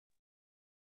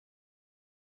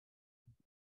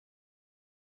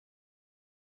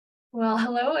Well,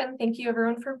 hello, and thank you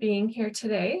everyone for being here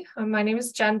today. My name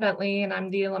is Jen Bentley, and I'm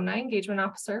the Alumni Engagement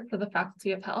Officer for the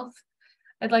Faculty of Health.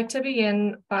 I'd like to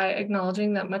begin by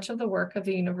acknowledging that much of the work of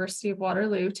the University of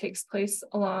Waterloo takes place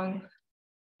along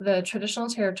the traditional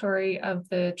territory of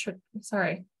the,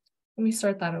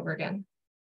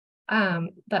 I'd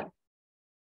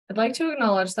like to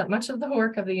acknowledge that much of the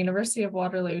work of the University of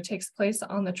Waterloo takes place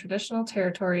on the traditional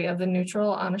territory of the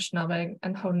neutral Anishinaabe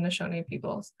and Haudenosaunee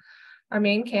peoples. Our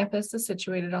main campus is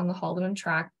situated on the Haldeman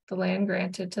Tract, the land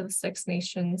granted to the Six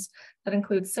Nations that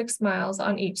includes 6 miles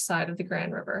on each side of the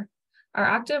Grand River. Our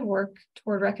active work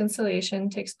toward reconciliation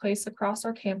takes place across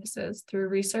our campuses through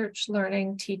research,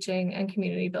 learning, teaching, and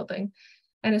community building,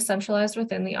 and is centralized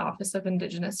within the Office of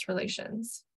Indigenous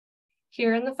Relations.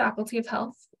 Here in the Faculty of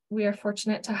Health, we are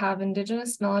fortunate to have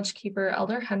Indigenous Knowledge Keeper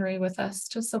Elder Henry with us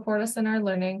to support us in our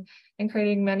learning and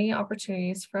creating many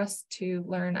opportunities for us to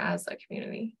learn as a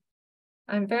community.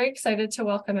 I'm very excited to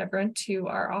welcome everyone to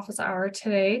our office hour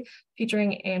today,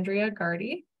 featuring Andrea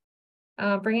Gardi.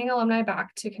 Bringing alumni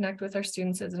back to connect with our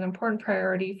students is an important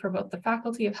priority for both the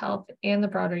Faculty of Health and the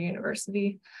broader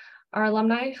university. Our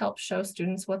alumni help show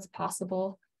students what's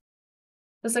possible.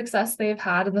 The success they've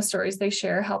had and the stories they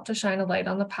share help to shine a light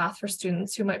on the path for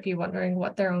students who might be wondering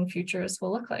what their own futures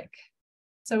will look like.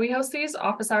 So we host these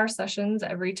office hour sessions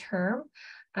every term.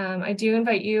 I do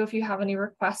invite you, if you have any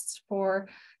requests for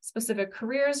specific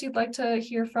careers you'd like to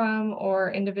hear from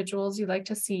or individuals you'd like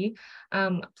to see,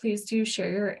 please do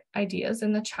share your ideas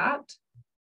in the chat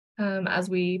as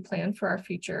we plan for our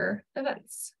future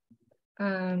events.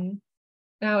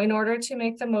 Now, in order to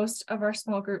make the most of our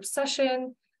small group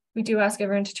session, we do ask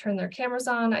everyone to turn their cameras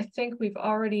on. I think we've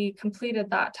already completed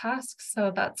that task,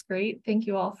 so that's great. Thank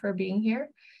you all for being here.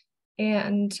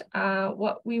 And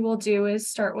what we will do is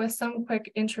start with some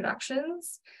quick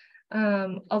introductions,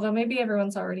 although maybe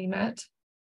everyone's already met.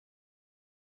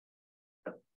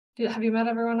 Have you met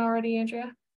everyone already,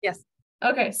 Andrea? Yes.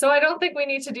 Okay, so I don't think we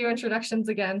need to do introductions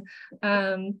again.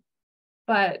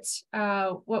 But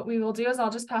what we will do is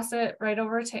I'll just pass it right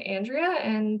over to Andrea,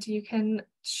 and you can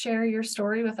share your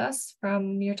story with us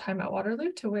from your time at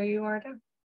Waterloo to where you are now.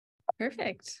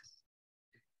 Perfect.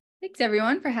 Thanks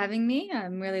everyone for having me.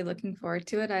 I'm really looking forward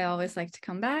to it. I always like to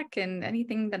come back, and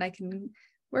anything that I can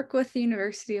work with the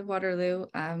University of Waterloo,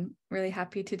 I'm really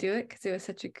happy to do it because it was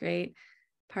such a great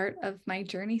part of my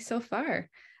journey so far.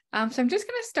 So I'm just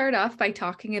going to start off by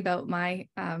talking about my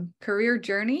career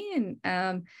journey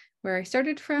and where I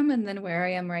started from and then where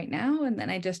I am right now. And then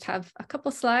I just have a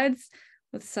couple slides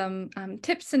with some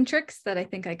tips and tricks that I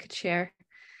think I could share.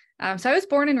 So I was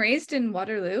born and raised in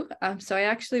Waterloo. So I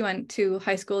actually went to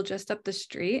high school just up the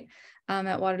street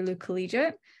at Waterloo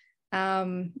Collegiate.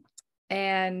 I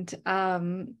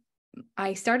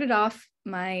started off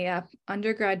my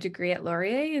undergrad degree at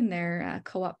Laurier in their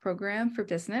co-op program for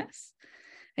business.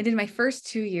 I did my first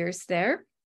 2 years there.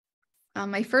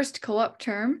 My first co-op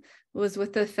term was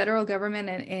with the federal government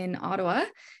in Ottawa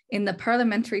in the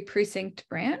parliamentary precinct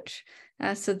branch.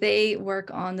 So they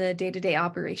work on the day-to-day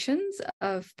operations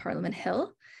of Parliament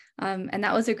Hill. And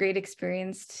that was a great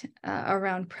experience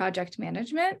around project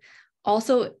management.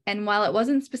 Also, and while it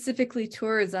wasn't specifically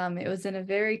tourism, it was in a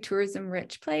very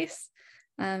tourism-rich place.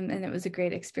 And it was a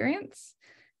great experience.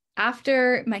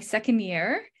 After my second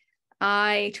year,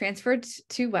 I transferred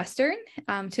to Western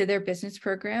to their business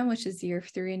program, which is year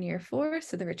 3 and year 4.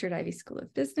 So the Richard Ivey School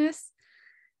of Business.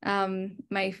 And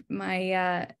I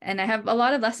have a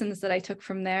lot of lessons that I took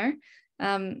from there.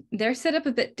 They're set up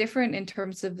a bit different in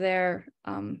terms of their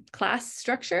class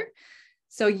structure.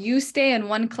 So you stay in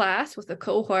one class with a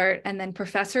cohort, and then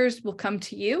professors will come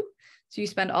to you. So you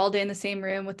spend all day in the same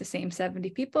room with the same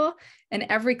 70 people, and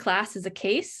every class is a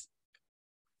case.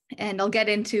 And I'll get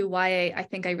into why I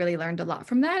think I really learned a lot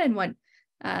from that, and what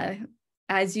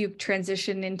as you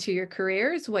transition into your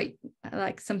careers, what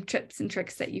like some tips and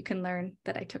tricks that you can learn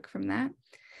that I took from that.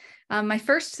 My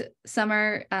first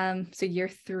summer, so year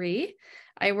 3,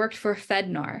 I worked for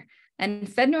FedNor. And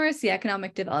FedNor is the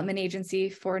Economic Development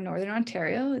Agency for Northern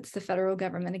Ontario. It's the federal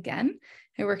government again.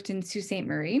 I worked in Sault Ste.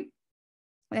 Marie,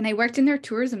 and I worked in their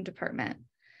tourism department.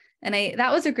 And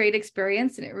that was a great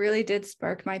experience, and it really did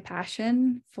spark my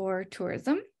passion for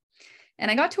tourism. And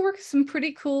I got to work with some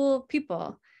pretty cool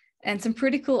people and some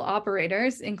pretty cool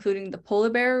operators, including the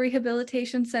Polar Bear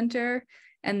Rehabilitation Center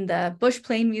and the Bush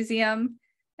Plane Museum.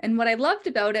 And what I loved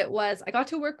about it was I got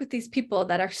to work with these people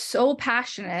that are so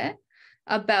passionate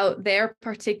about their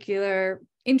particular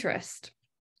interest.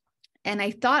 And I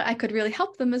thought I could really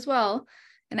help them as well.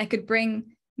 And I could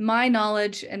bring my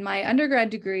knowledge and my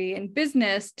undergrad degree in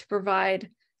business to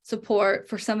provide support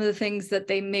for some of the things that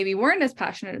they maybe weren't as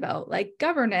passionate about, like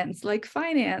governance, like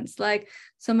finance, like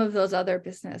some of those other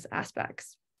business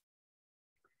aspects.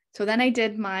 So then I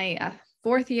did my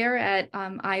fourth year at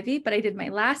Ivy, but I did my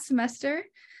last semester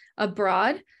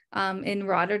abroad in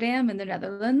Rotterdam in the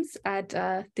Netherlands at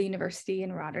the University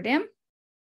in Rotterdam.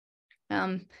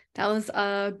 That was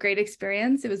a great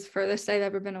experience. It was the furthest I've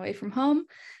ever been away from home.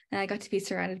 And I got to be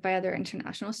surrounded by other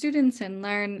international students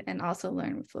and also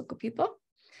learn with local people.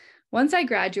 Once I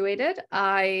graduated,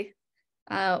 I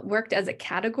worked as a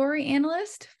category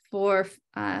analyst for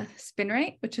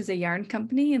Spinrite, which is a yarn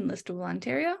company in Listowel,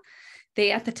 Ontario.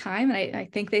 They, at the time, and I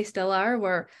think they still are,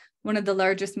 were one of the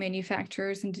largest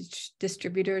manufacturers and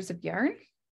distributors of yarn.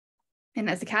 And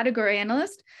as a category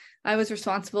analyst, I was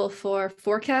responsible for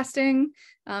forecasting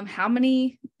how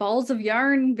many balls of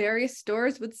yarn various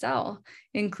stores would sell,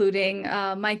 including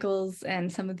Michael's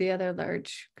and some of the other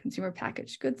large consumer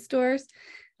packaged goods stores.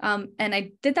 And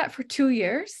I did that for 2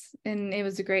 years, and it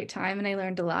was a great time, and I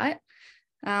learned a lot.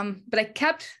 But I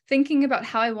kept thinking about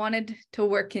how I wanted to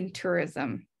work in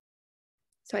tourism.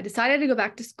 So I decided to go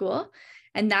back to school,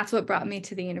 and that's what brought me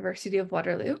to the University of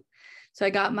Waterloo. So I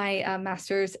got my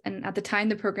master's, and at the time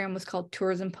the program was called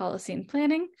Tourism Policy and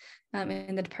Planning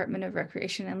in the Department of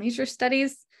Recreation and Leisure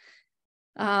Studies.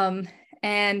 I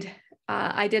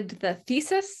did the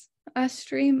thesis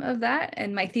stream of that,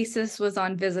 and my thesis was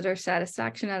on visitor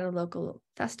satisfaction at a local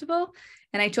festival,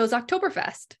 and I chose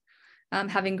Oktoberfest.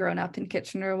 Having grown up in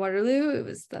Kitchener-Waterloo, it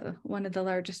was one of the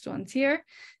largest ones here,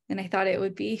 and I thought it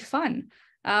would be fun.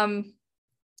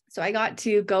 So I got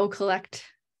to go collect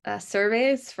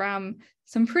surveys from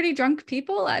some pretty drunk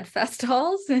people at fest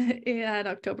halls at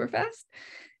Oktoberfest.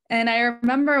 And I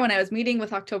remember when I was meeting with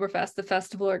Oktoberfest, the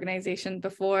festival organization,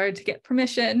 before to get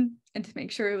permission and to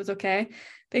make sure it was okay,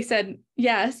 they said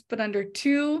yes, but under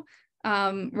two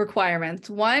requirements.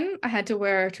 One, I had to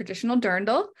wear a traditional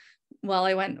dirndl while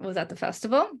I was at the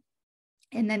festival.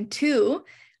 And then two,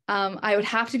 I would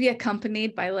have to be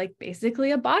accompanied by like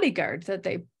basically a bodyguard that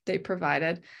they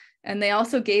provided. And they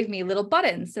also gave me little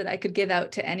buttons that I could give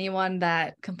out to anyone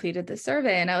that completed the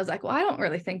survey. And I was like, well, I don't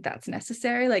really think that's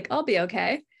necessary. Like, I'll be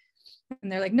okay.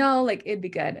 And they're like, no, like it'd be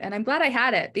good. And I'm glad I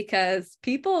had it, because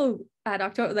people at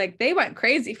October, like they went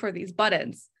crazy for these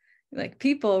buttons. Like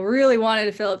people really wanted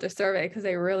to fill out the survey because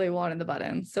they really wanted the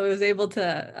buttons. So it was able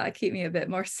to keep me a bit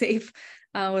more safe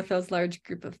with those large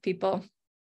group of people.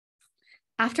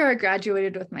 After I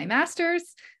graduated with my master's,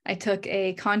 I took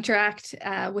a contract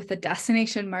with a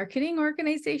destination marketing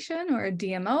organization, or a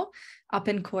DMO, up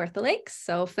in Kawartha Lakes.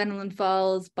 So Fenelon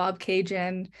Falls,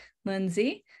 Bobcaygeon,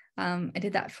 Lindsay. I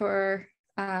did that for,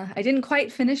 I didn't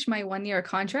quite finish my 1-year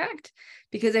contract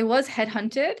because I was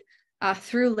headhunted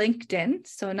through LinkedIn.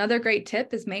 So another great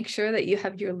tip is make sure that you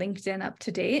have your LinkedIn up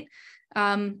to date.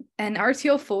 And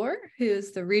RTO4, who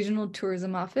is the regional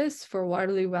tourism office for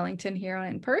Waterloo, Wellington, Huron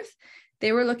and Perth,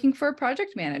 they were looking for a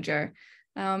project manager.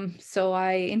 So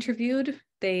I interviewed.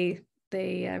 They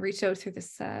reached out through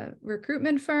this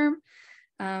recruitment firm.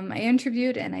 I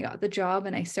interviewed and I got the job,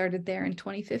 and I started there in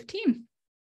 2015.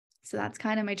 So that's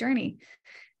kind of my journey.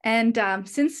 And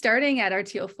since starting at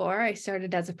RTO4, I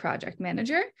started as a project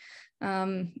manager.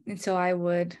 And so I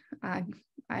would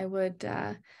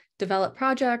develop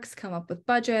projects, come up with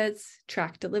budgets,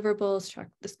 track deliverables, track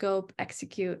the scope,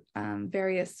 execute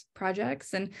various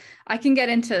projects. And I can get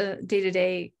into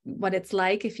day-to-day what it's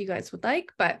like if you guys would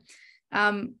like, but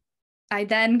I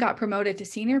then got promoted to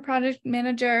senior project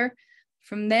manager.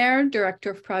 From there, director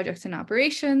of projects and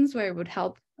operations, where I would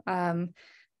help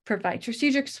provide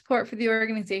strategic support for the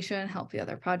organization, help the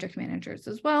other project managers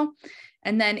as well.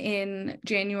 And then in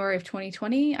January of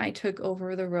 2020, I took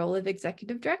over the role of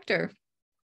executive director.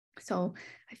 So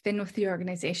I've been with the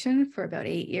organization for about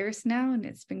 8 years now, and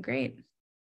it's been great.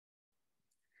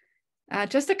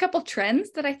 Just a couple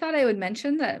trends that I thought I would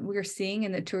mention that we're seeing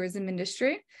in the tourism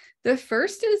industry. The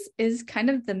first is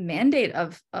kind of the mandate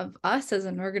of us as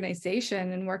an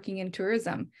organization and working in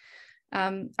tourism.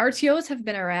 RTOs have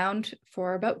been around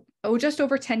for about, just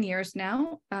over 10 years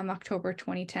now. October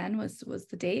 2010 was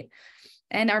the date.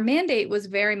 And our mandate was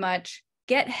very much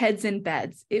get heads in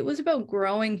beds. It was about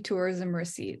growing tourism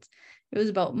receipts. It was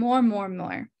about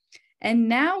more. And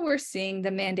now we're seeing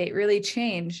the mandate really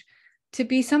change to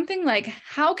be something like,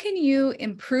 how can you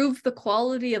improve the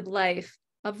quality of life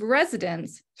of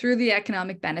residents through the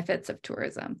economic benefits of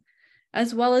tourism,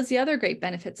 as well as the other great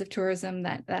benefits of tourism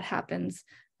that happens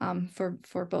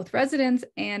for both residents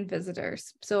and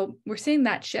visitors. So we're seeing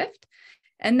that shift,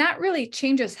 and that really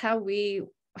changes how we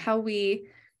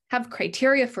have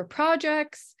criteria for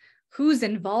projects, who's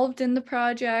involved in the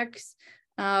projects,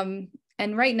 and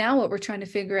And right now, what we're trying to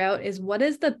figure out is what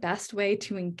is the best way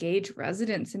to engage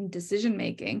residents in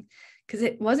decision-making, because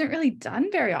it wasn't really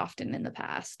done very often in the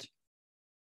past.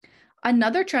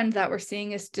 Another trend that we're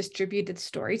seeing is distributed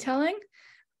storytelling,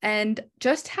 and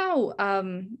just how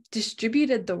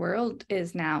distributed the world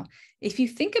is now. If you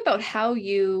think about how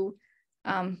you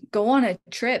go on a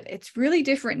trip, it's really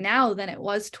different now than it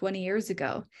was 20 years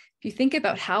ago. If you think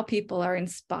about how people are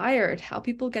inspired, how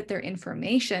people get their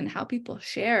information, how people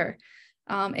share,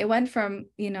 it went from,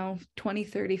 20,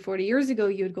 30, 40 years ago,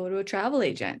 you would go to a travel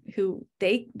agent who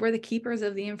they were the keepers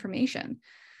of the information.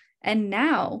 And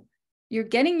now you're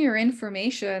getting your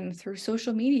information through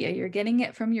social media. You're getting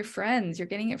it from your friends. You're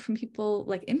getting it from people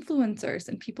like influencers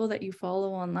and people that you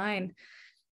follow online.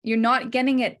 You're not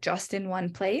getting it just in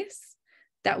one place.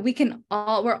 That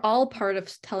we're all part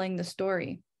of telling the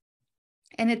story.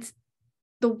 And it's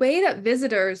the way that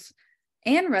visitors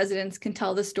and residents can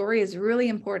tell the story is really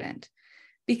important,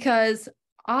 because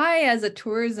I, as a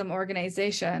tourism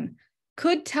organization,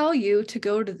 could tell you to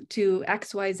go to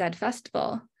XYZ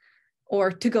festival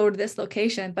or to go to this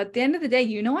location. But at the end of the day,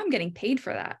 I'm getting paid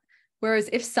for that. Whereas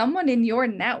if someone in your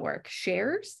network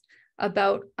shares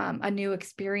about a new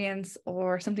experience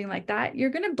or something like that, you're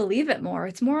going to believe it more.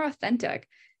 It's more authentic.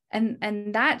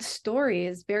 And that story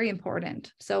is very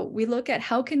important. So we look at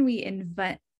how can we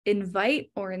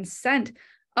invite or incent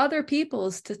other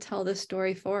peoples to tell the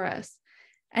story for us.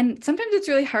 And sometimes it's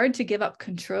really hard to give up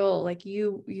control. Like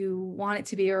you want it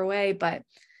to be your way, but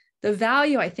the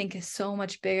value, I think, is so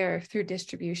much bigger through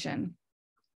distribution.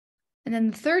 And then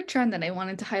the third trend that I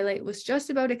wanted to highlight was just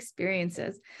about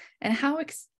experiences and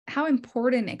how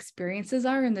important experiences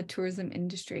are in the tourism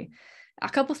industry. A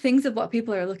couple things of what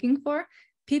people are looking for.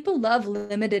 People love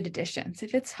limited editions.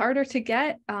 If it's harder to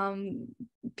get,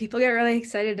 people get really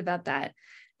excited about that.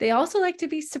 They also like to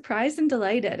be surprised and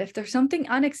delighted if there's something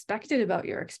unexpected about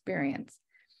your experience.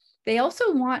 They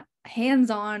also want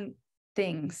hands-on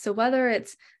things. So whether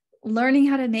it's learning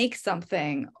how to make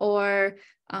something or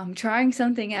trying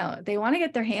something out, they want to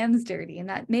get their hands dirty, and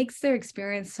that makes their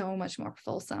experience so much more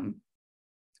fulsome.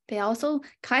 They also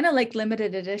kind of like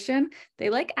limited edition.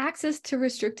 They like access to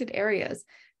restricted areas.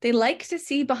 They like to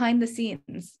see behind the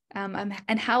scenes and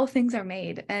how things are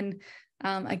made. And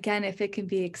again, if it can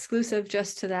be exclusive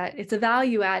just to that, it's a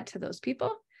value add to those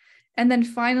people. And then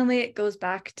finally, it goes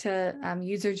back to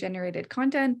user-generated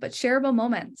content, but shareable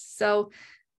moments. So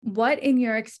what in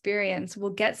your experience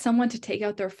will get someone to take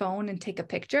out their phone and take a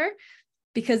picture?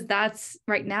 Because that's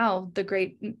right now the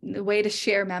way to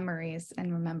share memories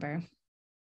and remember.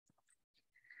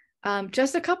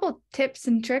 Just a couple tips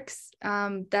and tricks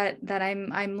that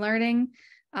I'm learning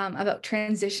about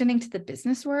transitioning to the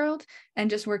business world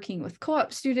and just working with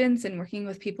co-op students and working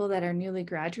with people that are newly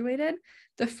graduated.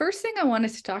 The first thing I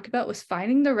wanted to talk about was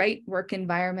finding the right work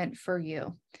environment for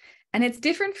you. And it's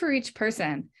different for each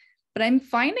person, but I'm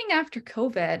finding after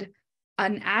COVID,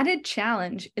 an added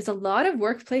challenge is a lot of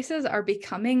workplaces are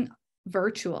becoming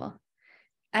virtual.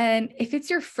 And if it's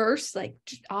your first like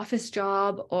office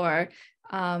job or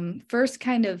first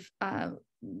kind of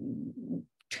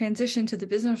transition to the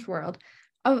business world,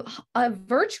 a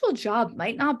virtual job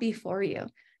might not be for you.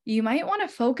 You might want to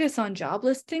focus on job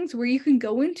listings where you can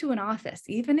go into an office,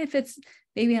 even if it's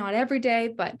maybe not every day,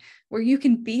 but where you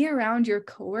can be around your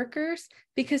coworkers,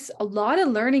 because a lot of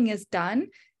learning is done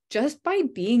just by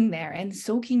being there and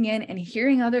soaking in and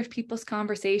hearing other people's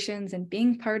conversations and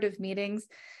being part of meetings.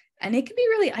 And it can be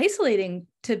really isolating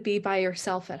to be by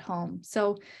yourself at home.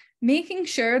 So making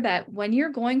sure that when you're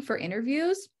going for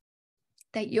interviews,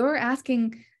 that you're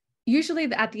asking,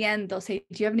 usually at the end, they'll say,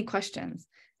 do you have any questions?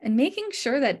 And making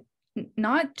sure that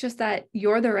not just that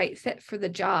you're the right fit for the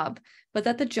job, but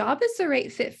that the job is the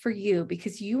right fit for you,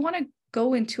 because you want to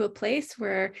go into a place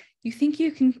where you think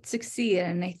you can succeed.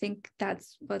 And I think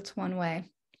that's one way.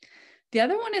 The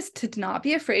other one is to not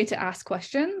be afraid to ask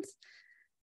questions.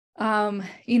 There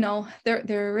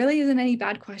really isn't any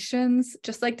bad questions,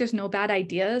 just like there's no bad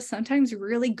ideas. Sometimes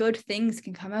really good things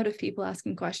can come out of people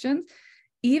asking questions,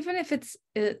 even if it's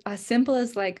as simple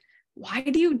as like, why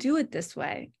do you do it this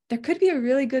way? There could be a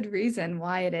really good reason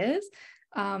why it is.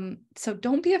 So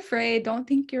don't be afraid. Don't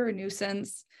think you're a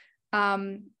nuisance.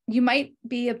 You might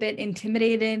be a bit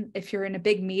intimidated if you're in a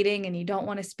big meeting and you don't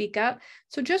want to speak up.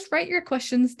 So just write your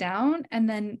questions down, and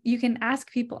then you can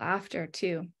ask people after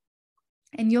too.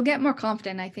 And you'll get more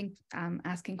confident, I think,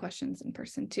 asking questions in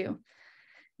person too.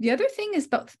 The other thing is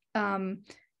about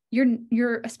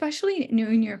you're especially new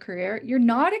in your career, you're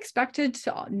not expected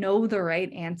to know the right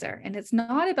answer. And it's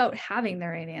not about having the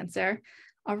right answer.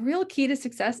 A real key to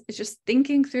success is just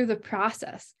thinking through the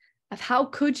process of how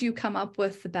could you come up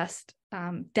with the best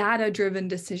data-driven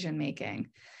decision making.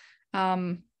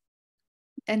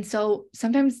 And so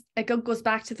sometimes it goes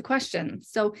back to the question.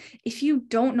 So if you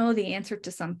don't know the answer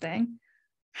to something,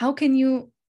 how can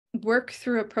you work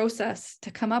through a process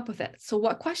to come up with it? So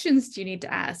what questions do you need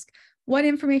to ask? What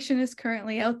information is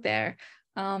currently out there?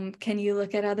 Can you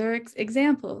look at other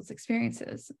examples,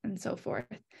 experiences, and so forth?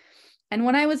 And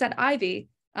when I was at Ivy,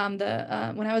 when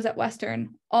I was at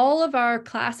Western, all of our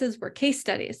classes were case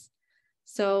studies.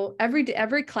 So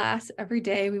every class, every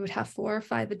day, we would have 4 or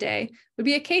 5 a day, would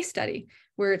be a case study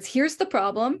where it's, here's the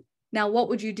problem. Now, what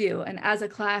would you do? And as a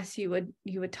class, you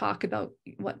would talk about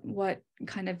what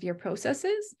kind of your process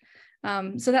is.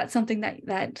 So that's something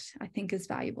that I think is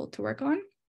valuable to work on.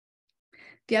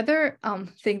 The other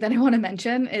thing that I want to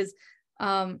mention is,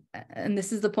 and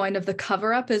this is the point of the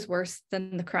cover up is worse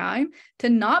than the crime, to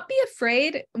not be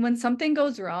afraid when something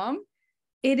goes wrong.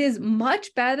 It is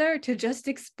much better to just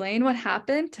explain what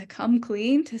happened, to come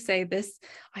clean, to say this,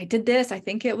 I did this, I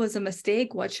think it was a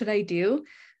mistake, what should I do?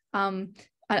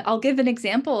 I'll give an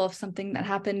example of something that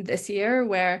happened this year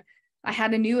where I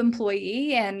had a new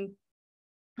employee and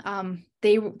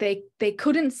they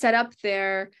couldn't set up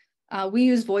their, we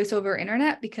use voice over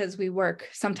internet because we work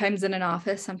sometimes in an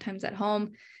office, sometimes at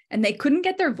home, and they couldn't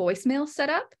get their voicemail set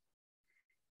up.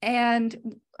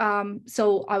 And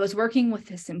so I was working with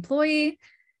this employee,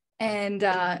 and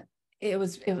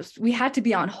we had to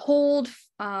be on hold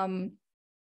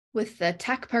with the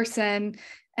tech person,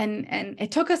 and it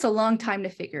took us a long time to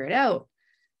figure it out,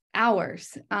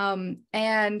 hours. And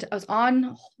I was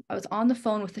on the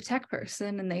phone with the tech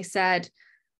person, and they said,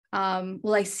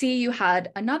 well, I see you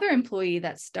had another employee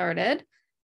that started.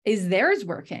 Is theirs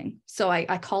working? So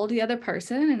I called the other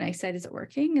person and I said, is it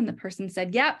working? And the person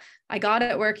said, yeah, I got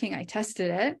it working. I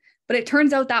tested it, but it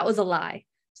turns out that was a lie.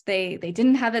 So they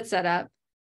didn't have it set up.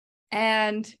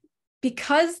 And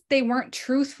because they weren't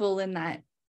truthful in that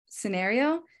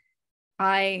scenario,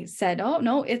 I said, oh,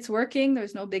 no, it's working.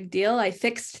 There's no big deal. I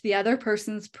fixed the other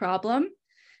person's problem,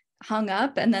 hung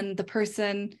up, and then the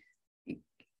person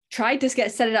tried to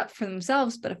set it up for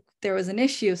themselves, but there was an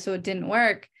issue, so it didn't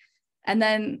work. And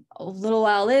then a little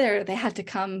while later, they had to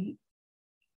come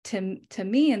to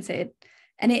me and say it.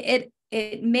 And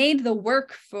it made the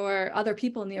work for other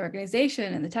people in the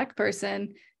organization and the tech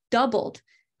person doubled,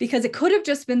 because it could have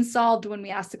just been solved when we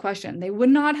asked the question. They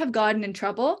would not have gotten in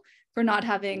trouble for not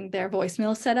having their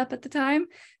voicemail set up at the time.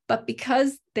 But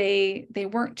because they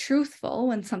weren't truthful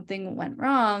when something went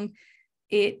wrong,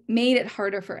 it made it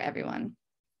harder for everyone.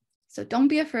 So don't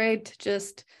be afraid to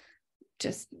just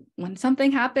when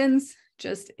something happens,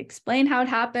 just explain how it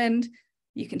happened.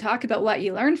 You can talk about what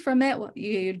you learned from it, what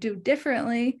you do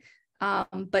differently,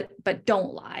 but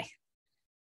don't lie.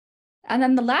 And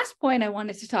then the last point I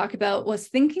wanted to talk about was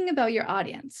thinking about your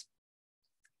audience.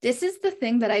 This is the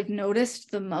thing that I've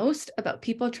noticed the most about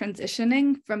people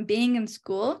transitioning from being in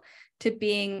school to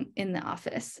being in the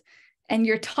office. And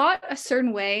you're taught a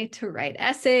certain way to write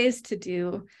essays, to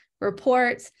do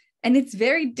reports, and it's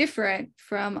very different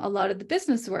from a lot of the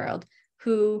business world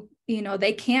who,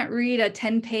 they can't read a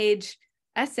 10-page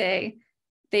essay.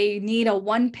 They need a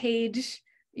 1-page,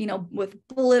 with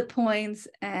bullet points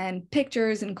and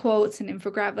pictures and quotes and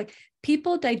infographic. Like,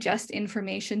 people digest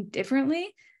information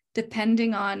differently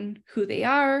depending on who they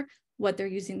are, what they're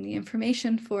using the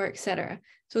information for, etc.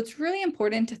 So it's really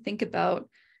important to think about,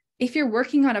 if you're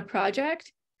working on a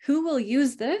project, who will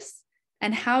use this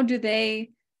and how do they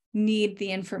need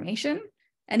the information?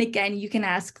 And again, you can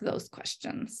ask those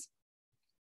questions.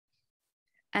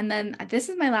 And then this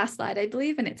is my last slide, I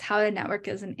believe, and it's how to network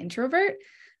as an introvert.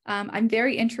 I'm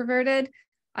very introverted.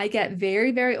 I get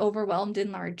very, very overwhelmed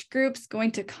in large groups.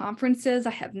 Going to conferences,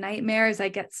 I have nightmares. I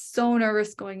get so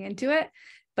nervous going into it,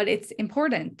 but it's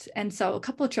important. And so a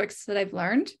couple of tricks that I've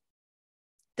learned.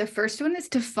 The first one is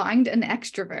to find an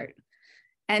extrovert,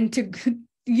 and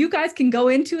you guys can go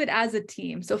into it as a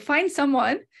team. So find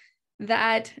someone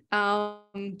that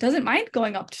doesn't mind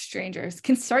going up to strangers,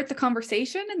 can start the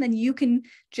conversation, and then you can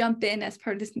jump in as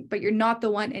part of this, but you're not the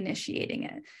one initiating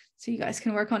it. So you guys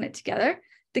can work on it together.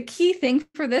 The key thing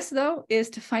for this, though,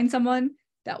 is to find someone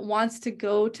that wants to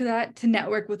go to that, to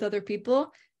network with other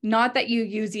people, not that you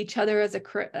use each other as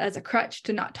a crutch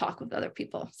to not talk with other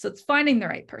people. So it's finding the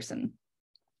right person.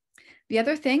 The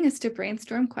other thing is to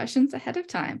brainstorm questions ahead of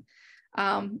time.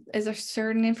 Is there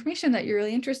certain information that you're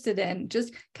really interested in?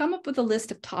 Just come up with a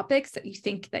list of topics that you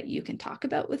think that you can talk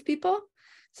about with people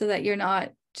so that you're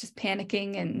not just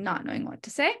panicking and not knowing what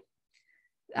to say.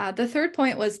 The third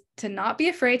point was to not be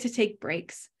afraid to take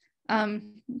breaks.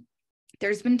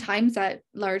 There's been times at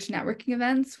large networking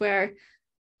events where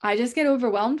I just get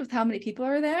overwhelmed with how many people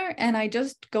are there, and I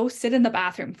just go sit in the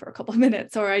bathroom for a couple of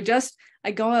minutes, or I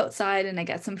go outside and I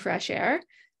get some fresh air.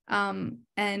 And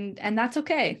that's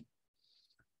okay.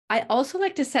 I also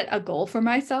like to set a goal for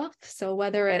myself. So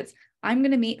whether it's I'm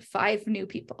going to meet 5 new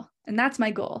people, and that's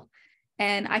my goal,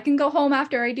 and I can go home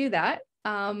after I do that.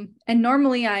 And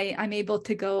normally I'm able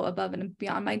to go above and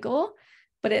beyond my goal,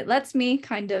 but it lets me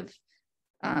kind of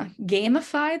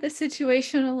gamify the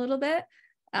situation a little bit.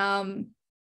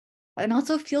 And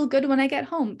also feel good when I get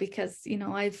home because,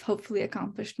 I've hopefully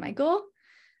accomplished my goal.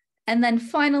 And then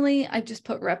finally, I just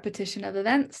put repetition of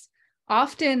events.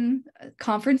 Often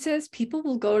conferences, people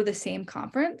will go to the same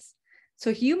conference. So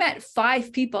if you met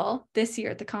 5 people this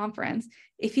year at the conference,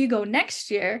 if you go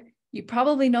next year, you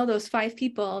probably know those 5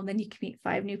 people, and then you can meet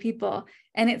 5 new people,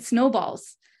 and it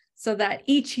snowballs so that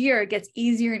each year it gets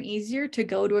easier and easier to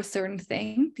go to a certain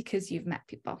thing because you've met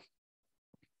people.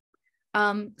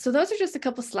 So those are just a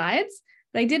couple slides,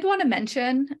 but I did want to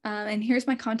mention, and here's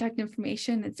my contact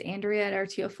information. It's Andrea at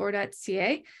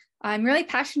RTO4.ca. I'm really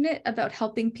passionate about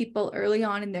helping people early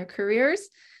on in their careers.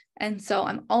 And so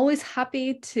I'm always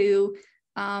happy to,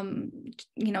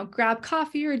 grab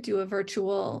coffee or do a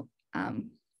virtual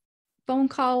phone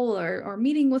call or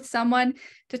meeting with someone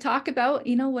to talk about,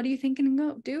 what are you thinking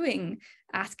about doing?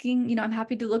 Asking, I'm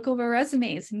happy to look over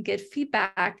resumes and get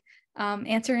feedback.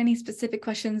 Answer any specific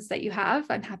questions that you have.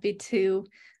 I'm happy to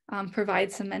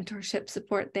provide some mentorship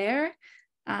support there.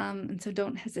 And so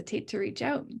don't hesitate to reach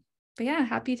out. But yeah,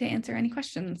 happy to answer any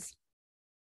questions.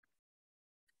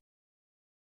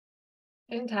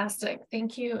 Fantastic.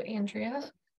 Thank you, Andrea, for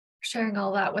sharing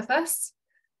all that with us.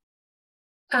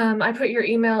 I put your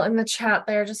email in the chat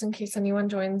there just in case anyone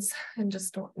joins and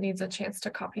just needs a chance to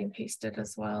copy and paste it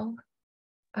as well.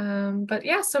 But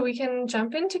yeah, so we can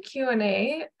jump into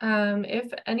Q&A.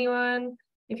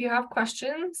 If you have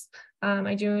questions,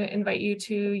 I do invite you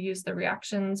to use the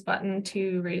reactions button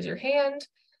to raise your hand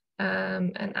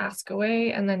and ask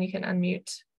away, and then you can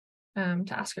unmute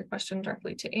to ask your question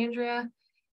directly to Andrea.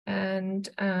 And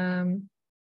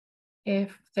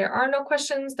if there are no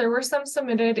questions, there were some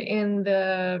submitted in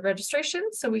the registration,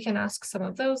 so we can ask some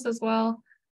of those as well.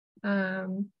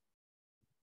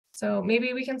 So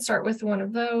maybe we can start with one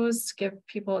of those, give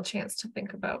people a chance to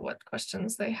think about what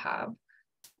questions they have.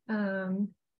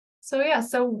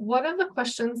 So one of the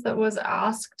questions that was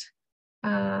asked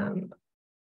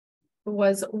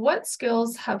was, what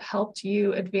skills have helped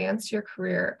you advance your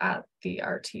career at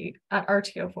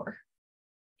RTO4?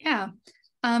 Yeah,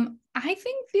 I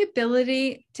think the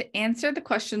ability to answer the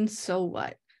question, so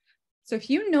what? So if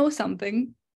you know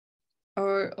something,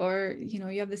 or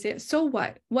you have this, so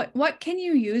what can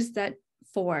you use that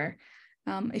for?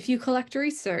 If you collect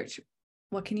research,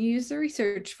 what can you use the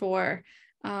research for?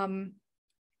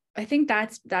 I think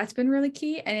that's been really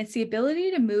key, and it's the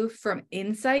ability to move from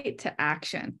insight to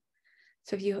action.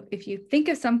 So if you think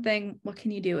of something, what can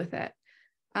you do with it?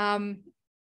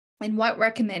 And what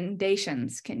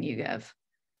recommendations can you give?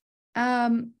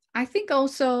 I think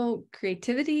also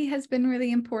creativity has been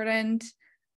really important,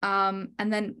 and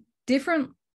then different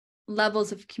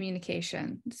levels of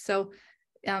communication. So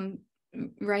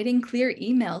writing clear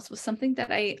emails was something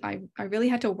that I really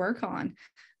had to work on.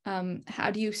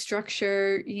 How do you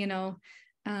structure,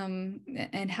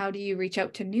 and how do you reach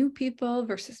out to new people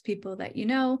versus people that you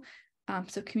know?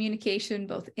 So communication,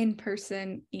 both in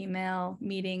person, email,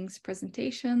 meetings,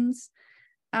 presentations.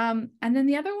 And then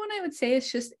the other one I would say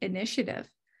is just initiative.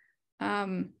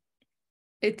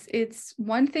 It's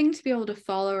one thing to be able to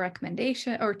follow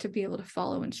recommendation or to be able to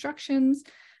follow instructions.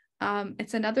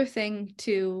 It's another thing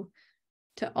to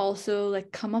also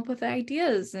come up with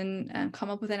ideas and come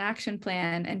up with an action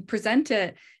plan and present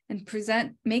it and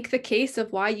make the case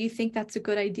of why you think that's a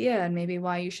good idea and maybe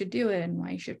why you should do it and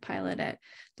why you should pilot it.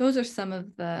 Those are some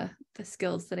of the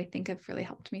skills that I think have really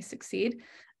helped me succeed.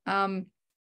 And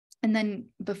then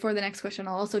before the next question,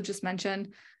 I'll also just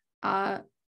mention,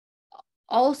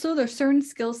 also there's certain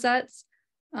skill sets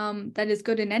that is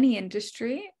good in any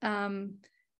industry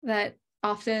that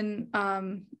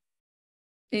often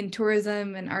in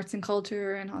tourism and arts and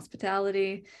culture and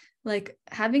hospitality,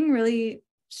 having really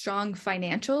strong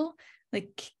financial,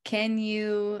 can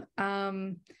you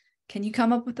come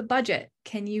up with a budget?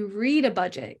 Can you read a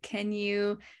budget? Can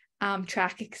you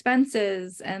track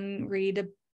expenses and read a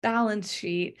balance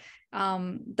sheet?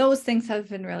 Those things have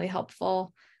been really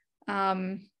helpful.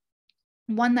 One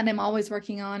that I'm always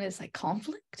working on is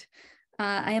conflict.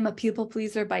 I am a people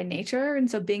pleaser by nature, and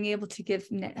so being able to give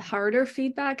harder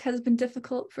feedback has been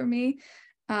difficult for me.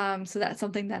 So that's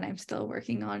something that I'm still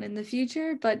working on in the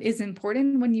future, but is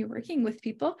important when you're working with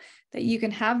people, that you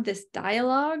can have this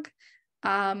dialogue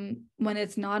when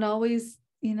it's not always,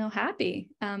 happy,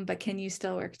 but can you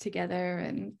still work together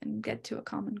and get to a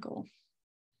common goal?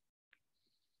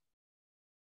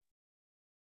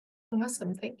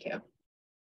 Awesome, thank you.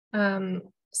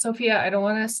 Sophia, I don't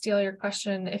want to steal your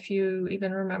question if you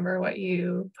even remember what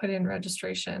you put in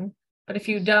registration, but if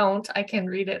you don't, I can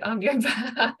read it on your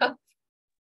behalf.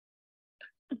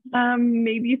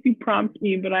 Maybe if you prompt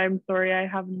me, but I'm sorry, I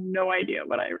have no idea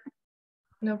what I wrote.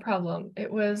 No problem.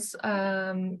 It was,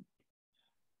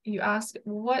 you asked,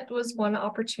 what was one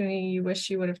opportunity you wish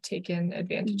you would have taken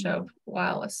advantage of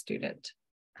while a student?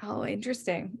 Oh,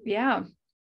 interesting. Yeah.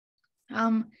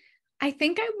 I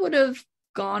think I would have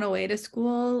gone away to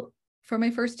school for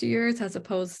my first 2 years as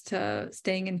opposed to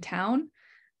staying in town.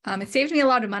 It saved me a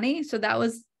lot of money. So that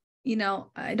was,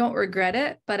 I don't regret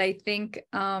it, but I think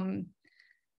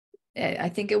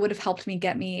it would have helped me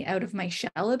get me out of my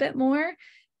shell a bit more.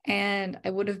 And I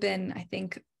would have been, I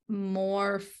think,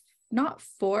 more, not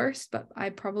forced, but I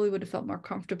probably would have felt more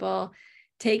comfortable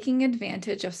taking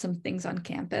advantage of some things on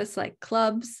campus, like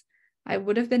clubs. I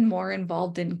would have been more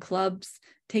involved in clubs.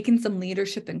 Taking some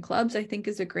leadership in clubs, I think,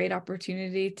 is a great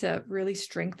opportunity to really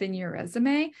strengthen your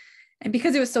resume. And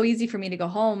because it was so easy for me to go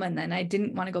home and then I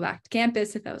didn't want to go back to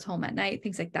campus if I was home at night,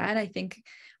 things like that, I think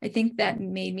that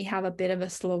made me have a bit of a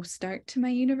slow start to my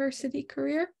university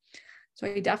career. So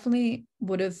I definitely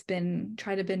would have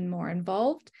tried to been more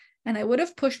involved, and I would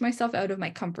have pushed myself out of my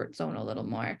comfort zone a little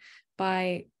more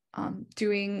by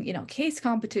doing, case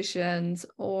competitions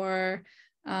or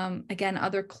again,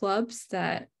 other clubs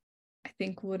that I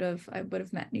think I would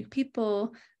have met new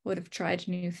people, would have tried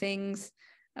new things.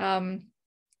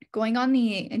 Going on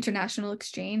the international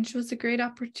exchange was a great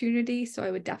opportunity. So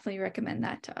I would definitely recommend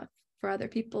that for other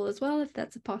people as well, if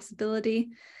that's a possibility.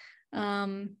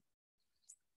 Yeah.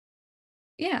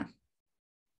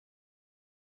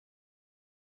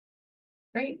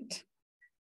 Great.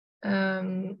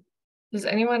 Does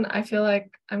anyone, I feel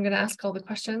like I'm going to ask all the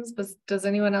questions, but does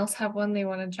anyone else have one they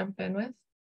want to jump in with?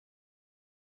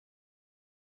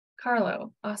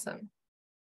 Carlo, awesome.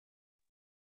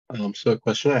 So a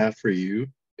question I have for you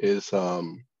is,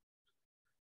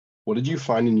 what did you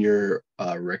find in your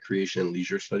recreation and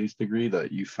leisure studies degree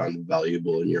that you found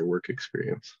valuable in your work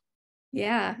experience?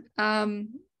 Yeah.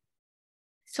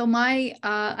 So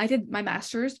I did my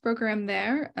master's program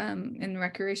there in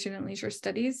recreation and leisure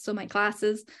studies. So my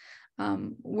classes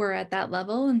were at that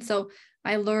level. And so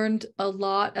I learned a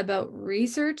lot about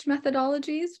research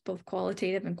methodologies, both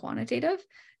qualitative and quantitative,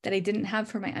 that I didn't have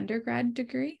for my undergrad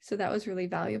degree. So that was really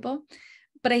valuable.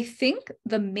 But I think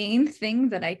the main thing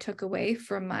that I took away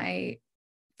from my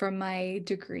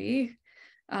degree,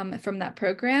 from that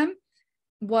program,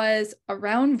 was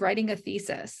around writing a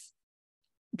thesis.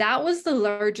 That was the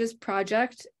largest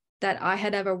project that I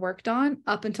had ever worked on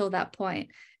up until that point.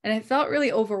 And it felt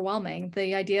really overwhelming.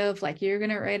 The idea of like, you're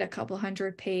going to write a couple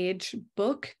 100-page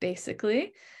book,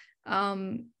 basically,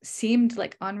 seemed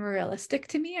like unrealistic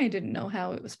to me. I didn't know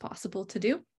how it was possible to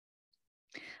do.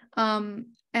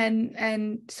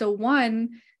 And so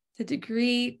the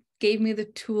degree gave me the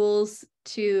tools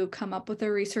to come up with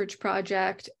a research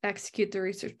project, execute the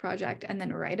research project, and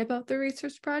then write about the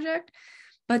research project.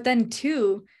 But then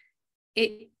two,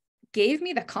 it gave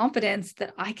me the confidence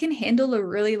that I can handle a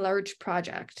really large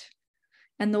project.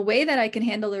 And the way that I can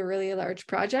handle a really large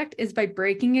project is by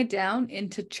breaking it down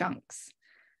into chunks.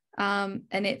 And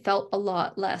it felt a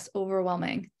lot less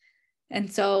overwhelming.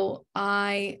 And so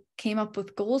I came up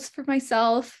with goals for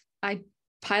myself. I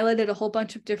piloted a whole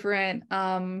bunch of different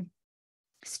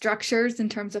structures in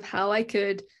terms of how I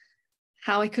could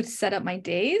set up my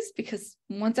days, because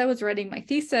once I was writing my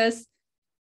thesis,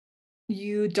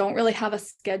 you don't really have a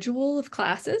schedule of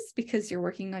classes because you're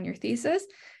working on your thesis.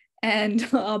 And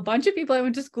a bunch of people I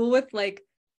went to school with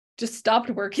just stopped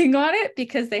working on it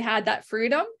because they had that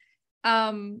freedom.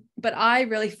 But I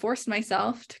really forced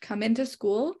myself to come into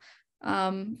school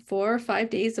 4 or 5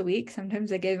 days a week.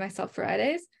 Sometimes I gave myself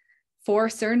Fridays for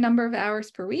a certain number of hours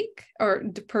per week or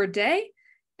per day.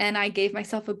 And I gave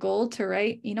myself a goal to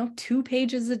write, 2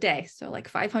 pages a day. So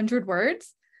 500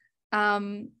 words.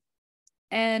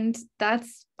 And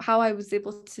that's how I was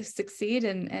able to succeed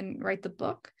and write the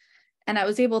book. And I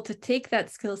was able to take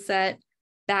that skill set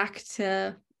back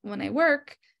to when I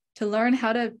work to learn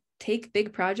how to take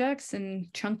big projects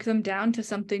and chunk them down to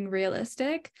something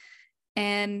realistic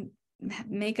and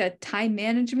make a time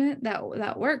management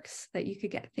that works, that you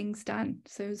could get things done.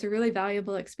 So it was a really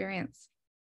valuable experience.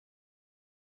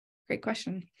 Great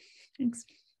question. Thanks.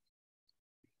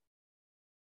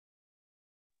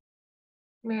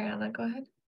 Mariana, go ahead.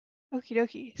 Okie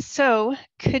dokie. So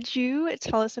could you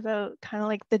tell us about kind of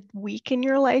like the week in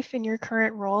your life in your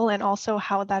current role, and also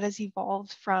how that has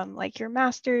evolved from like your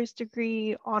master's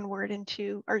degree onward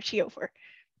into RTO4?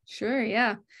 Sure,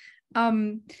 yeah.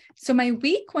 So my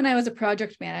week when I was a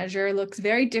project manager looks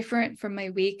very different from my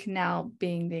week now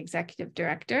being the executive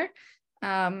director,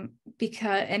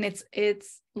 because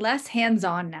it's less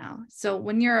hands-on now. So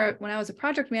when I was a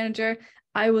project manager,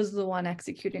 I was the one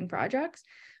executing projects,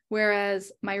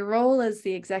 whereas my role as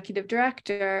the executive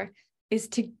director is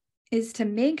to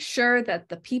make sure that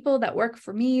the people that work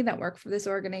for me, that work for this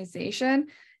organization,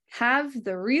 have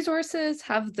the resources,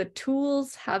 have the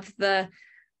tools, have the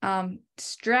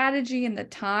strategy and the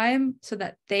time so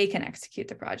that they can execute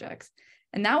the projects.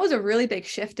 And that was a really big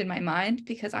shift in my mind,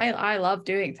 because I love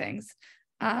doing things.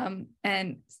 And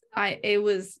it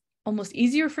was almost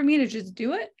easier for me to just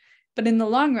do it, but in the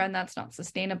long run, that's not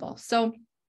sustainable. So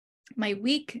my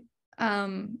week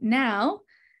now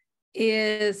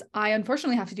is I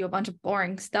unfortunately have to do a bunch of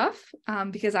boring stuff,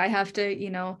 because I have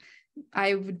to,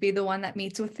 I would be the one that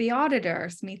meets with the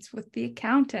auditors, meets with the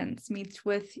accountants, meets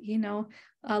with,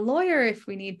 a lawyer if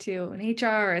we need to, an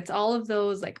HR. It's all of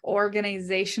those like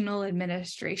organizational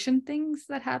administration things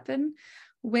that happen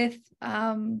with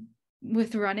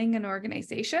running an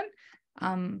organization.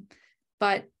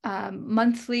 But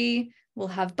monthly we'll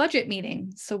have budget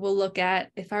meetings. So we'll look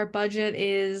at if our budget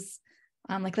is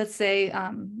like, let's say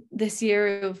this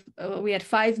year we had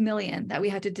 5 million that we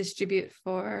had to distribute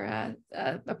for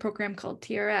a program called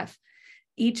TRF.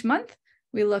 Each month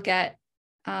we look at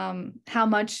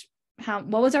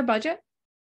what was our budget?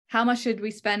 How much should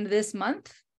we spend this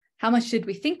month? How much did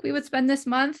we think we would spend this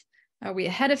month? Are we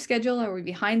ahead of schedule? Are we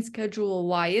behind schedule?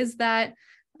 Why is that?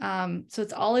 So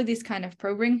it's all of these kind of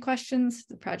probing questions,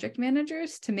 the project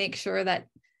managers, to make sure that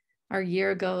our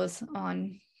year goes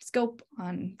on scope,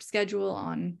 on schedule,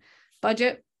 on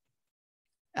budget.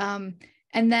 And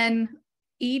then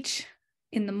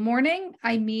in the morning,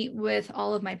 I meet with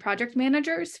all of my project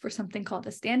managers for something called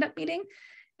a stand-up meeting.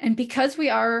 And because we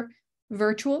are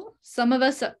virtual, some of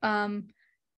us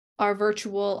are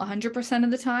virtual 100%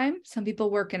 of the time. Some people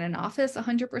work in an office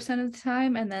 100% of the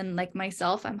time. And then like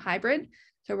myself, I'm hybrid.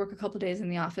 So I work a couple of days in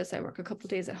the office. I work a couple of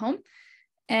days at home.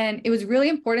 And it was really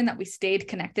important that we stayed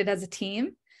connected as a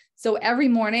team. So every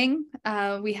morning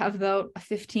we have about a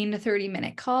 15 to 30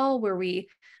 minute call where we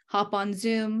hop on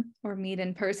Zoom or meet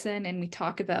in person, and we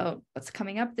talk about what's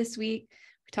coming up this week.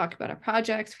 We talk about our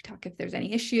projects. We talk if there's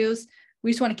any issues.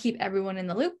 We just want to keep everyone in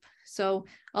the loop. So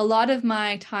a lot of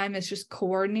my time is just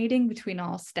coordinating between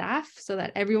all staff so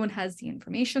that everyone has the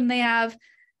information they have.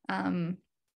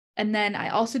 And then I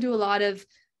also do a lot of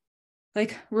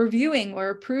like reviewing or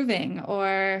approving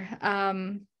or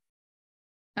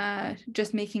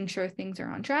just making sure things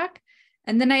are on track.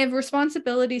 And then I have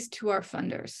responsibilities to our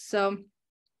funders. So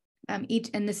and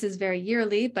this is very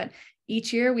yearly, but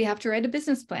each year we have to write a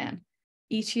business plan.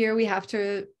 Each year we have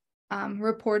to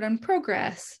report on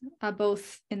progress,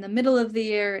 both in the middle of the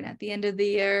year and at the end of the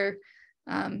year.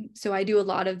 So I do a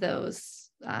lot of those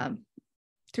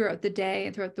throughout the day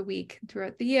and throughout the week,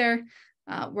 throughout the year,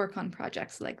 work on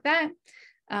projects like that.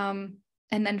 And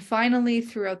then finally,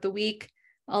 throughout the week,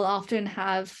 I'll often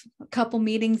have a couple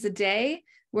meetings a day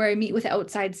where I meet with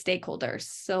outside stakeholders.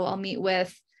 So I'll meet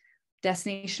with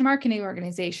destination marketing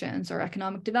organizations or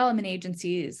economic development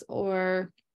agencies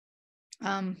or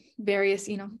various,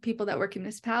 people that work in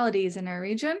municipalities in our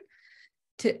region,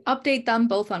 to update them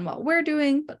both on what we're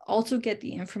doing, but also get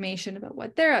the information about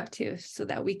what they're up to so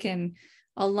that we can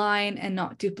align and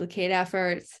not duplicate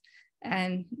efforts,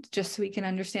 and just so we can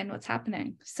understand what's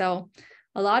happening. So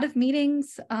a lot of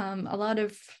meetings, a lot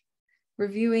of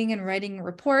reviewing and writing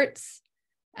reports,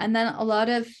 and then a lot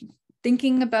of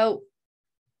thinking about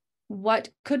what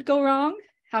could go wrong.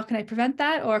 How can I prevent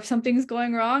that? Or if something's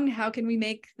going wrong, how can we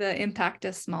make the impact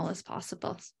as small as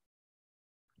possible?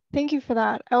 Thank you for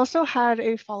that. I also had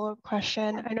a follow-up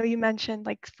question. I know you mentioned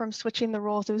like from switching the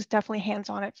roles, it was definitely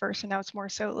hands-on at first, and now it's more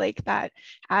so like that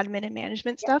admin and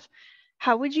management stuff.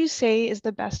 How would you say is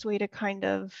the best way to kind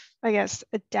of, I guess,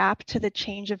 adapt to the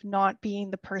change of not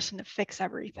being the person to fix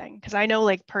everything? Because I know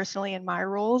like personally in my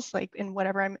roles, like in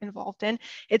whatever I'm involved in,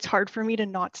 it's hard for me to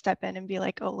not step in and be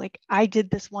like, oh, like I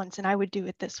did this once and I would do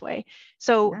it this way.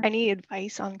 So any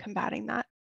advice on combating that?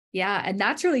 Yeah, and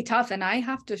that's really tough. And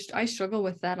I struggle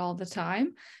with that all the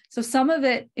time. So some of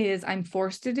it is I'm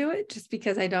forced to do it just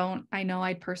because I know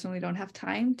I personally don't have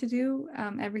time to do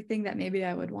everything that maybe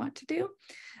I would want to do.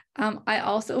 I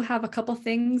also have a couple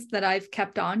things that I've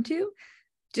kept on to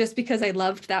just because I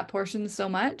loved that portion so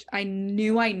much. I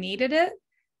knew I needed it.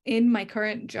 in my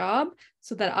current job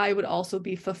so that I would also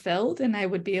be fulfilled and I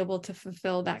would be able to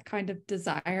fulfill that kind of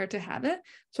desire to have it.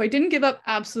 So I didn't give up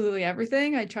absolutely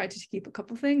everything. I tried to keep a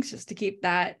couple things just to keep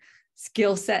that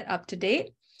skill set up to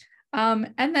date.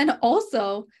 And then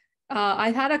also,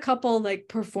 I've had a couple like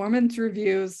performance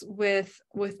reviews with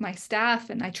my staff,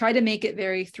 and I try to make it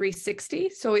very 360.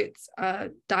 So it's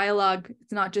a dialogue.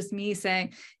 It's not just me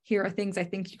saying, here are things I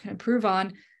think you can improve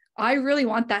on. I really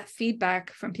want that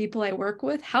feedback from people I work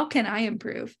with. How can I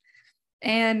improve?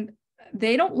 And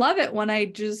they don't love it when I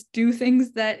just do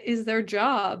things that is their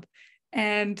job.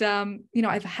 And,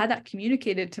 I've had that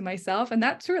communicated to myself, and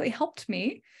that's really helped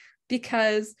me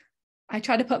because I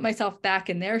try to put myself back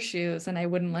in their shoes, and I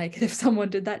wouldn't like it if someone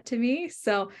did that to me.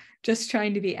 So just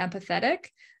trying to be empathetic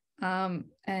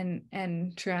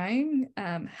and trying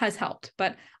has helped,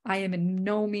 but I am in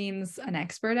no means an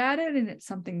expert at it. And it's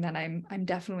something that I'm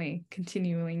definitely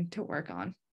continuing to work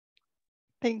on.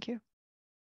 Thank you.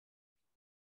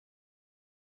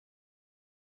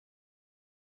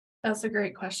 That's a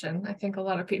great question. I think a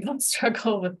lot of people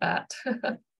struggle with that.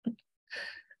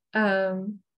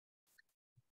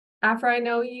 Afra, I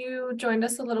know you joined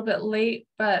us a little bit late,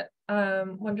 but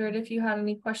wondered if you had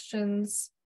any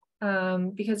questions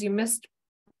because you missed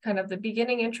kind of the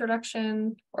beginning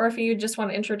introduction, or if you just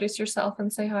want to introduce yourself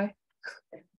and say hi.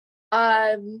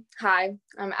 Hi,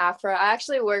 I'm Afra. I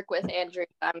actually work with Andrea.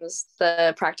 I'm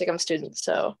the practicum student,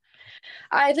 so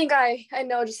I think I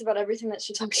know just about everything that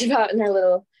she talks about in her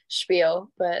little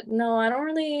spiel, but no, I don't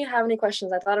really have any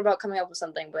questions. I thought about coming up with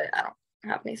something, but I don't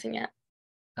have anything yet.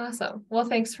 Awesome. Well,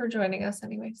 thanks for joining us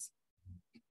anyways.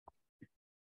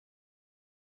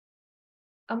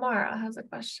 Amara has a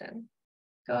question.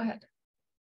 Go ahead.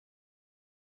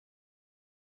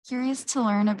 Curious to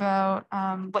learn about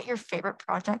what your favorite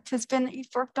project has been that you've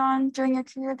worked on during your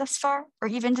career thus far, or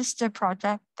even just a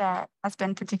project that has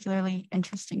been particularly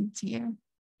interesting to you.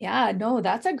 Yeah, no,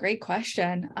 that's a great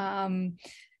question. I'm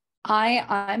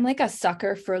like a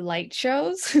sucker for light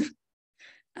shows.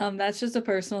 That's just a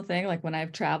personal thing. Like when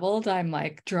I've traveled, I'm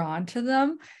like drawn to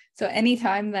them. So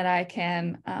anytime that I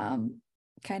can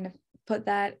kind of put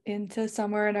that into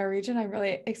somewhere in our region, I'm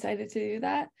really excited to do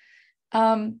that.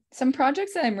 Some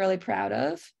projects that I'm really proud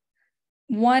of.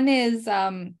 One is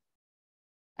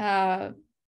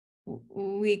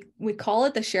we call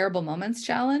it the Shareable Moments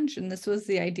Challenge. And this was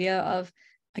the idea of,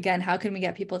 again, how can we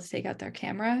get people to take out their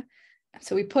camera?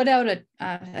 So we put out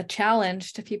a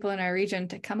challenge to people in our region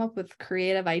to come up with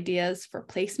creative ideas for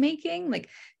placemaking. Like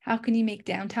how can you make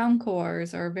downtown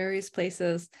cores or various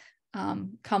places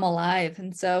come alive?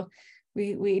 And so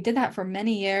we did that for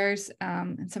many years,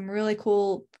 and some really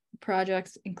cool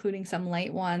projects, including some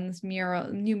light ones,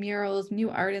 new murals, new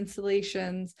art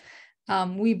installations.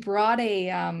 We brought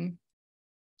a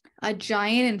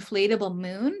giant inflatable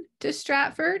moon to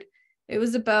Stratford. It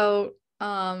was about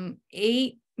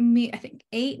 8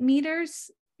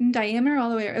 meters in diameter all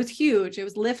the way. It was huge. It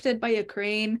was lifted by a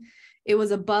crane. It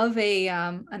was above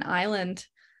an island,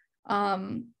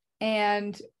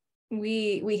 and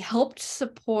we helped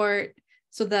support.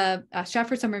 So the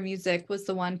Stratford Summer Music was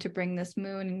the one to bring this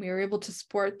moon, and we were able to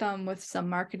support them with some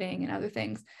marketing and other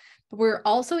things. But we're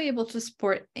also able to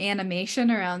support animation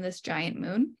around this giant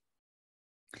moon.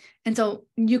 And so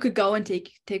you could go and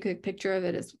take a picture of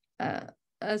it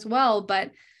as well.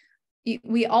 But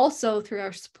we also, through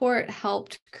our support,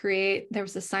 helped create, there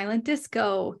was a silent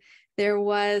disco, there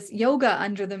was yoga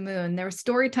under the moon, there was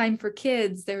story time for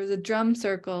kids, there was a drum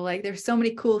circle. Like there's so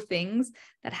many cool things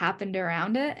that happened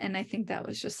around it. And I think that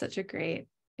was just such a great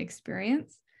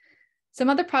experience. Some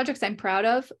other projects I'm proud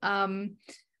of.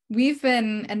 We've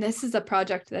been, and this is a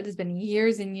project that has been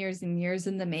years and years and years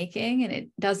in the making, and it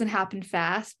doesn't happen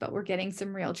fast, but we're getting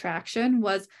some real traction,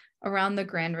 was around the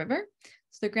Grand River.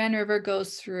 So the Grand River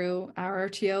goes through our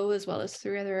RTO as well as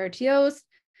through other RTOs.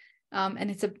 And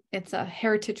it's a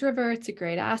heritage river. It's a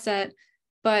great asset,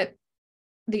 but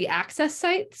the access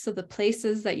sites, so the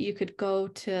places that you could go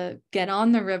to get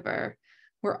on the river,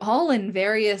 were all in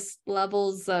various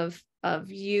levels of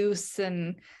use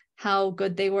and how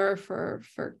good they were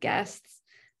for guests.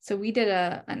 So we did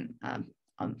a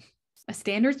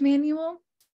standards manual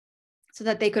so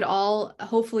that they could all,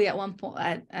 hopefully at one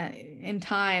point in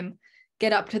time,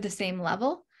 get up to the same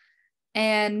level.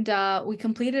 And we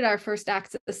completed our first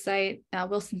access site,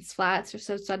 Wilson's Flats, just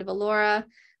outside of Elora,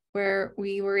 where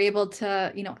we were able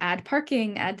to, add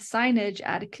parking, add signage,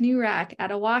 add a canoe rack,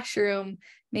 add a washroom,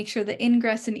 make sure the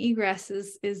ingress and egress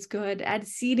is good, add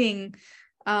seating.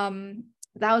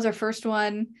 That was our first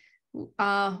one.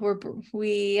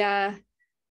 We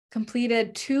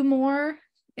completed 2 more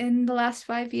in the last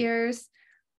 5 years.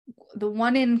 the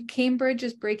one in Cambridge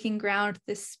is breaking ground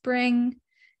this spring.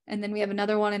 And then we have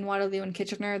another one in Waterloo and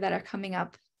Kitchener that are coming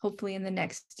up hopefully in the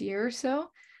next year or so.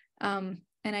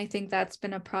 And I think that's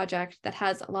been a project that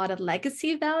has a lot of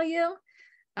legacy value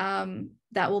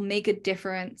that will make a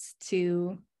difference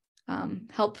to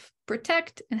help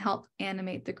protect and help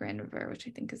animate the Grand River, which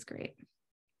I think is great.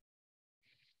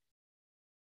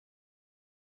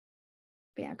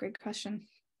 But yeah, great question.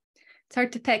 It's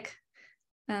hard to pick.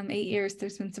 8 years,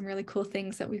 there's been some really cool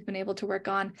things that we've been able to work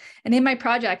on. And in my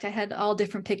project, I had all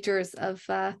different pictures of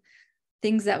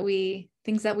things that we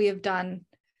have done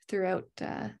throughout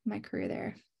my career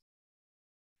there.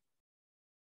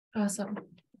 Awesome.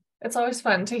 It's always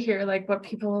fun to hear like what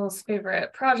people's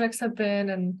favorite projects have been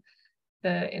and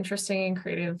the interesting and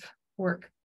creative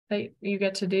work that you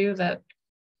get to do that,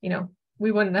 you know,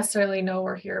 we wouldn't necessarily know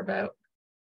or hear about.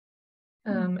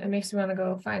 It makes me want to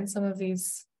go find some of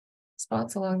these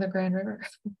spots along the Grand River.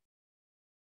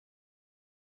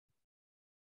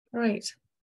 Right.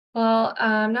 Well,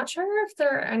 I'm not sure if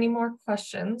there are any more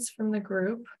questions from the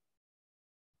group.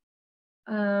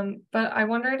 But I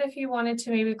wondered if you wanted to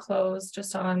maybe close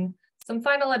just on some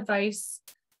final advice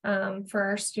for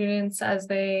our students as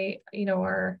they, you know,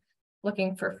 are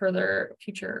looking for further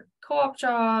future co-op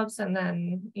jobs and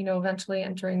then, you know, eventually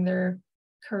entering their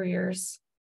careers.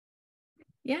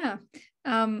 Yeah,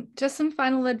 just some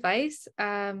final advice.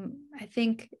 I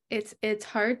think it's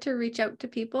hard to reach out to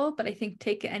people, but I think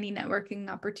take any networking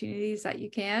opportunities that you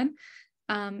can,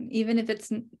 even if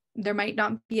there might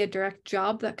not be a direct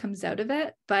job that comes out of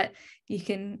it, but you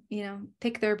can, you know,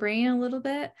 pick their brain a little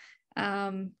bit,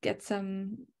 get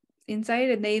some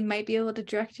insight, and they might be able to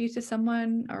direct you to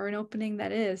someone or an opening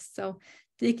that is. So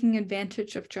taking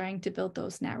advantage of trying to build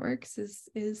those networks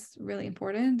is really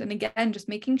important. And again, just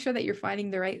making sure that you're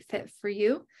finding the right fit for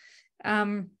you.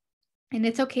 And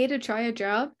it's okay to try a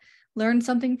job, learn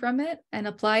something from it, and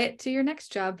apply it to your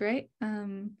next job, right?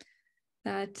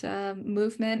 That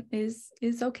movement is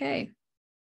okay.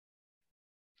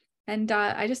 And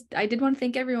I did want to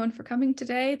thank everyone for coming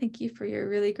today. Thank you for your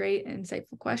really great and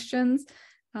insightful questions.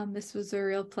 This was a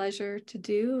real pleasure to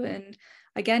do. And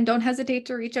again, don't hesitate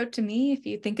to reach out to me if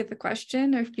you think of a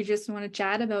question or if you just want to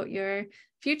chat about your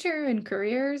future and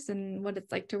careers and what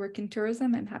it's like to work in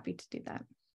tourism. I'm happy to do that.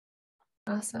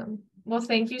 Awesome. Well,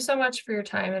 thank you so much for your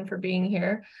time and for being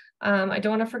here. I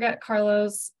don't want to forget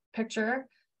Carlo's picture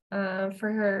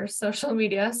for her social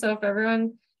media. So if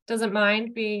everyone doesn't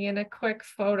mind being in a quick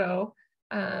photo,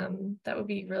 that would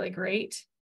be really great.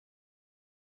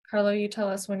 Carlo, you tell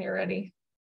us when you're ready.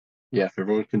 Yeah, if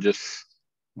everyone can just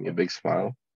give me a big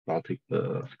smile, I'll take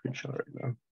the screenshot right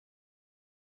now.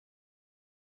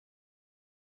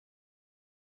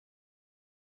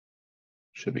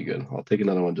 Should be good. I'll take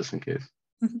another one just in case.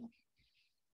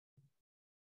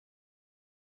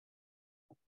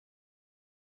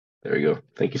 There we go.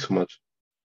 Thank you so much.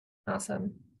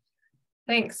 Awesome.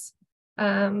 Thanks.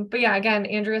 But yeah, again,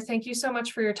 Andrea, thank you so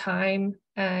much for your time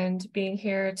and being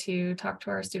here to talk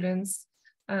to our students,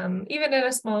 even in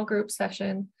a small group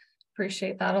session.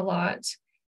 Appreciate that a lot.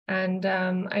 And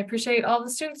I appreciate all the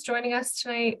students joining us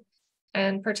tonight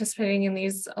and participating in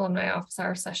these alumni office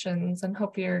hour sessions, and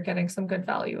hope you're getting some good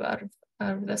value out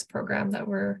of this program that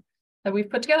we've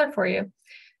put together for you.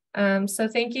 So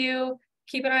thank you.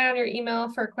 Keep an eye on your email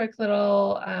for a quick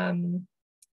little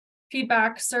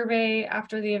feedback survey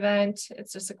after the event.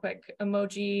 It's just a quick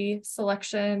emoji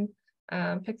selection.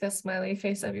 Pick the smiley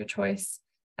face of your choice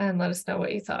and let us know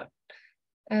what you thought.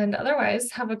 And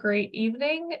otherwise, have a great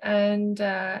evening, and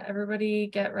everybody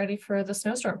get ready for the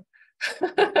snowstorm.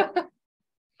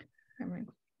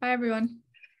 Bye, everyone.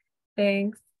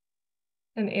 Thanks.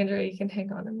 And Andrea, you can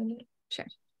hang on a minute. Sure.